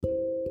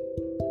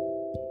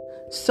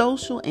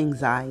Social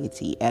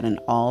anxiety at an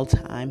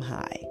all-time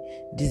high,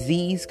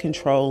 disease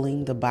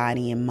controlling the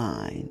body and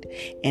mind,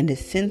 and a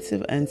sense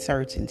of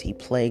uncertainty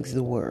plagues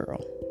the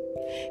world.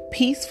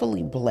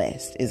 Peacefully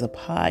Blessed is a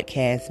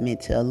podcast meant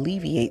to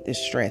alleviate the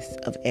stress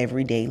of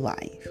everyday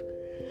life.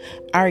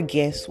 Our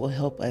guests will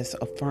help us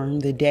affirm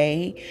the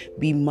day,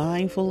 be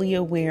mindfully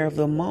aware of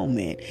the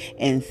moment,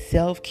 and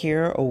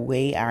self-care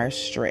away our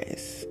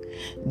stress.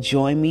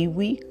 Join me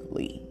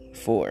weekly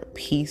for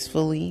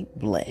Peacefully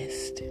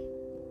Blessed.